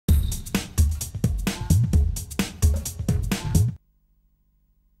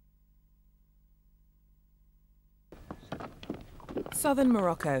Southern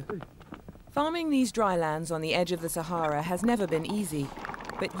Morocco. Farming these drylands on the edge of the Sahara has never been easy,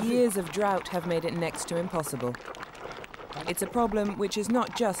 but years of drought have made it next to impossible. It's a problem which is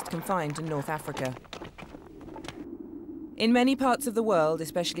not just confined to North Africa. In many parts of the world,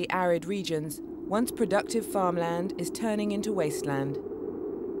 especially arid regions, once productive farmland is turning into wasteland.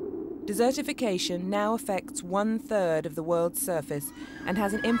 Desertification now affects 1/3 of the world's surface and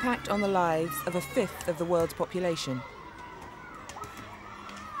has an impact on the lives of 1/5 of the world's population.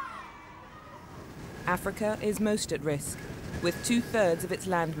 Africa is most at risk, with 2/3 of its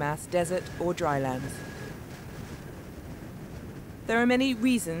landmass desert or drylands. There are many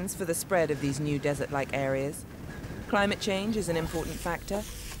reasons for the spread of these new desert-like areas. Climate change is an important factor.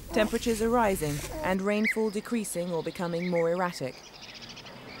 Temperatures are rising and rainfall decreasing or becoming more erratic.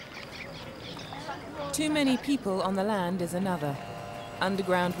 Too many people on the land is another.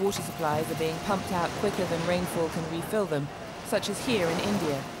 Underground water supplies are being pumped out quicker than rainfall can refill them, such as here in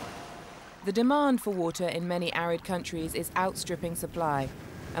India. The demand for water in many arid countries is outstripping supply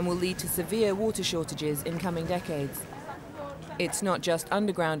and will lead to severe water shortages in coming decades. It's not just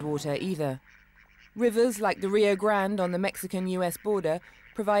underground water either. Rivers like the Rio Grande on the Mexican-US border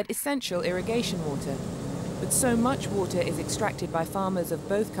provide essential irrigation water, but so much water is extracted by farmers of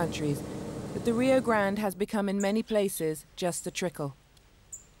both countries that the Rio Grande has become in many places just a trickle.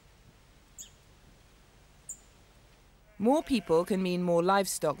 More people can mean more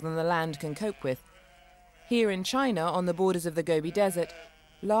livestock than the land can cope with. Here in China, on the borders of the Gobi Desert,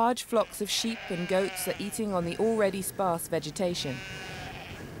 large flocks of sheep and goats are eating on the already sparse vegetation.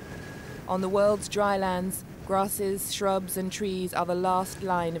 On the world's drylands, grasses, shrubs and trees are the last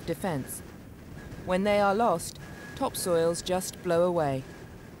line of defense. When they are lost, topsoils just blow away.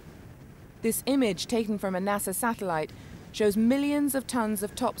 This image, taken from a NASA satellite, shows millions of tons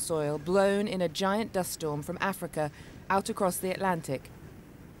of topsoil blown in a giant dust storm from Africa out across the Atlantic,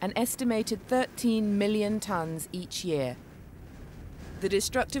 an estimated 13 million tons each year. The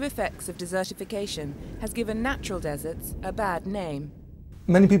destructive effects of desertification has given natural deserts a bad name.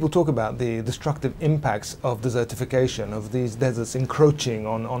 Many people talk about the destructive impacts of desertification, of these deserts encroaching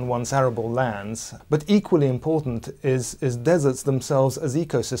on one's arable lands. But equally important is deserts themselves as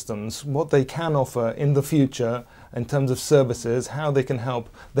ecosystems, what they can offer in the future in terms of services, how they can help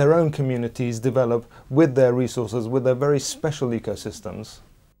their own communities develop with their resources, with their very special ecosystems.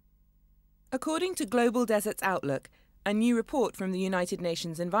 According to Global Deserts Outlook, a new report from the United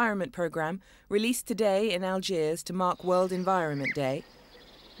Nations Environment Programme, released today in Algiers to mark World Environment Day,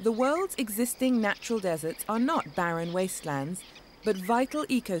 the world's existing natural deserts are not barren wastelands, but vital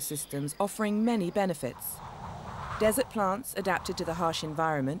ecosystems offering many benefits. Desert plants adapted to the harsh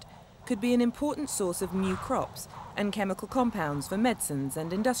environment could be an important source of new crops and chemical compounds for medicines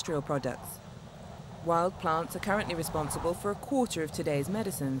and industrial products. Wild plants are currently responsible for 1/4 of today's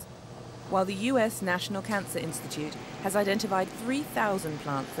medicines, while the US National Cancer Institute has identified 3,000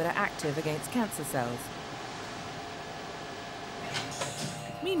 plants that are active against cancer cells.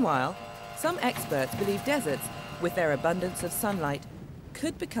 Meanwhile, some experts believe deserts, with their abundance of sunlight,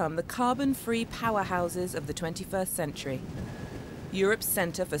 could become the carbon-free powerhouses of the 21st century. Europe's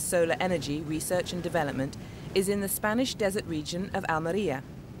Centre for Solar Energy Research and Development is in the Spanish desert region of Almería.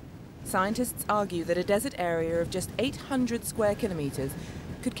 Scientists argue that a desert area of just 800 square kilometers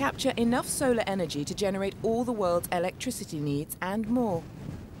could capture enough solar energy to generate all the world's electricity needs and more.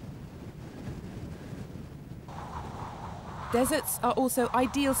 Deserts are also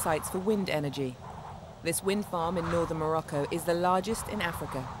ideal sites for wind energy. This wind farm in northern Morocco is the largest in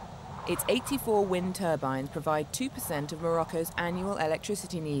Africa. Its 84 wind turbines provide 2% of Morocco's annual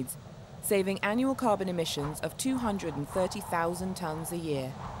electricity needs, saving annual carbon emissions of 230,000 tons a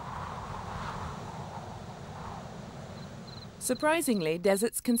year. Surprisingly,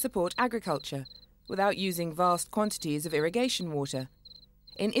 deserts can support agriculture without using vast quantities of irrigation water.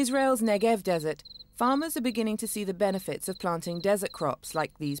 In Israel's Negev desert, farmers are beginning to see the benefits of planting desert crops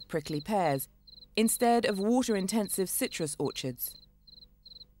like these prickly pears, instead of water-intensive citrus orchards.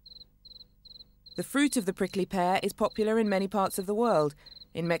 The fruit of the prickly pear is popular in many parts of the world,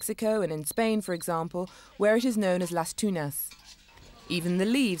 in Mexico and in Spain, for example, where it is known as las tunas. Even the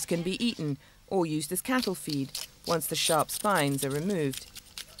leaves can be eaten or used as cattle feed once the sharp spines are removed.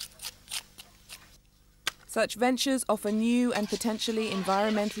 Such ventures offer new and potentially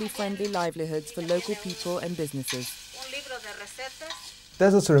environmentally friendly livelihoods for local people and businesses.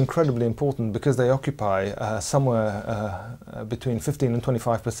 Deserts are incredibly important because they occupy somewhere between 15 and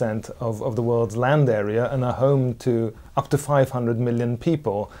 25% of the world's land area and are home to up to 500 million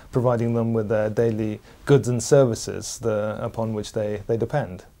people, providing them with their daily goods and services upon which they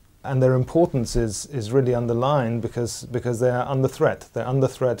depend. And their importance is really underlined because they are under threat. They're under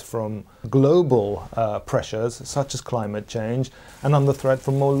threat from global pressures such as climate change, and under threat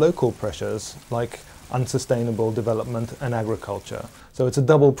from more local pressures like unsustainable development and agriculture. So it's a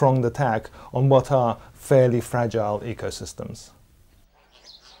double-pronged attack on what are fairly fragile ecosystems.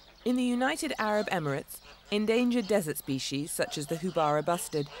 In the United Arab Emirates, endangered desert species such as the Hubara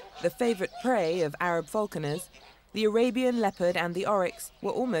bustard, the favourite prey of Arab falconers, the Arabian leopard and the oryx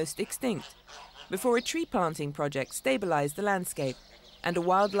were almost extinct before a tree planting project stabilised the landscape and a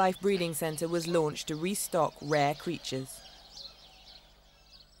wildlife breeding centre was launched to restock rare creatures.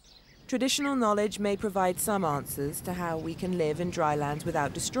 Traditional knowledge may provide some answers to how we can live in drylands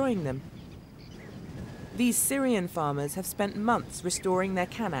without destroying them. These Syrian farmers have spent months restoring their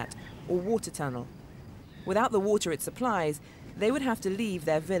kanat, or water tunnel. Without the water it supplies, they would have to leave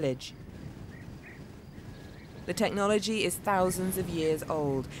their village. The technology is thousands of years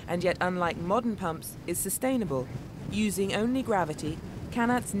old, and yet unlike modern pumps, is sustainable. Using only gravity,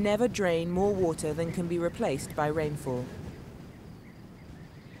 kanats never drain more water than can be replaced by rainfall.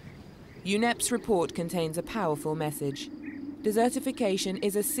 UNEP's report contains a powerful message. Desertification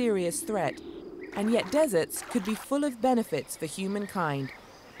is a serious threat, and yet deserts could be full of benefits for humankind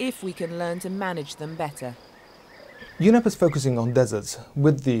if we can learn to manage them better. UNEP is focusing on deserts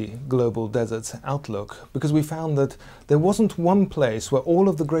with the Global Deserts Outlook because we found that there wasn't one place where all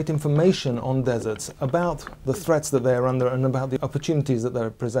of the great information on deserts about the threats that they are under and about the opportunities that they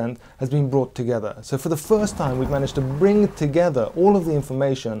present has been brought together. So for the first time we've managed to bring together all of the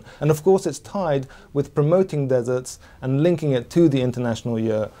information, and of course it's tied with promoting deserts and linking it to the International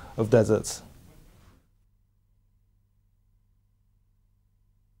Year of Deserts.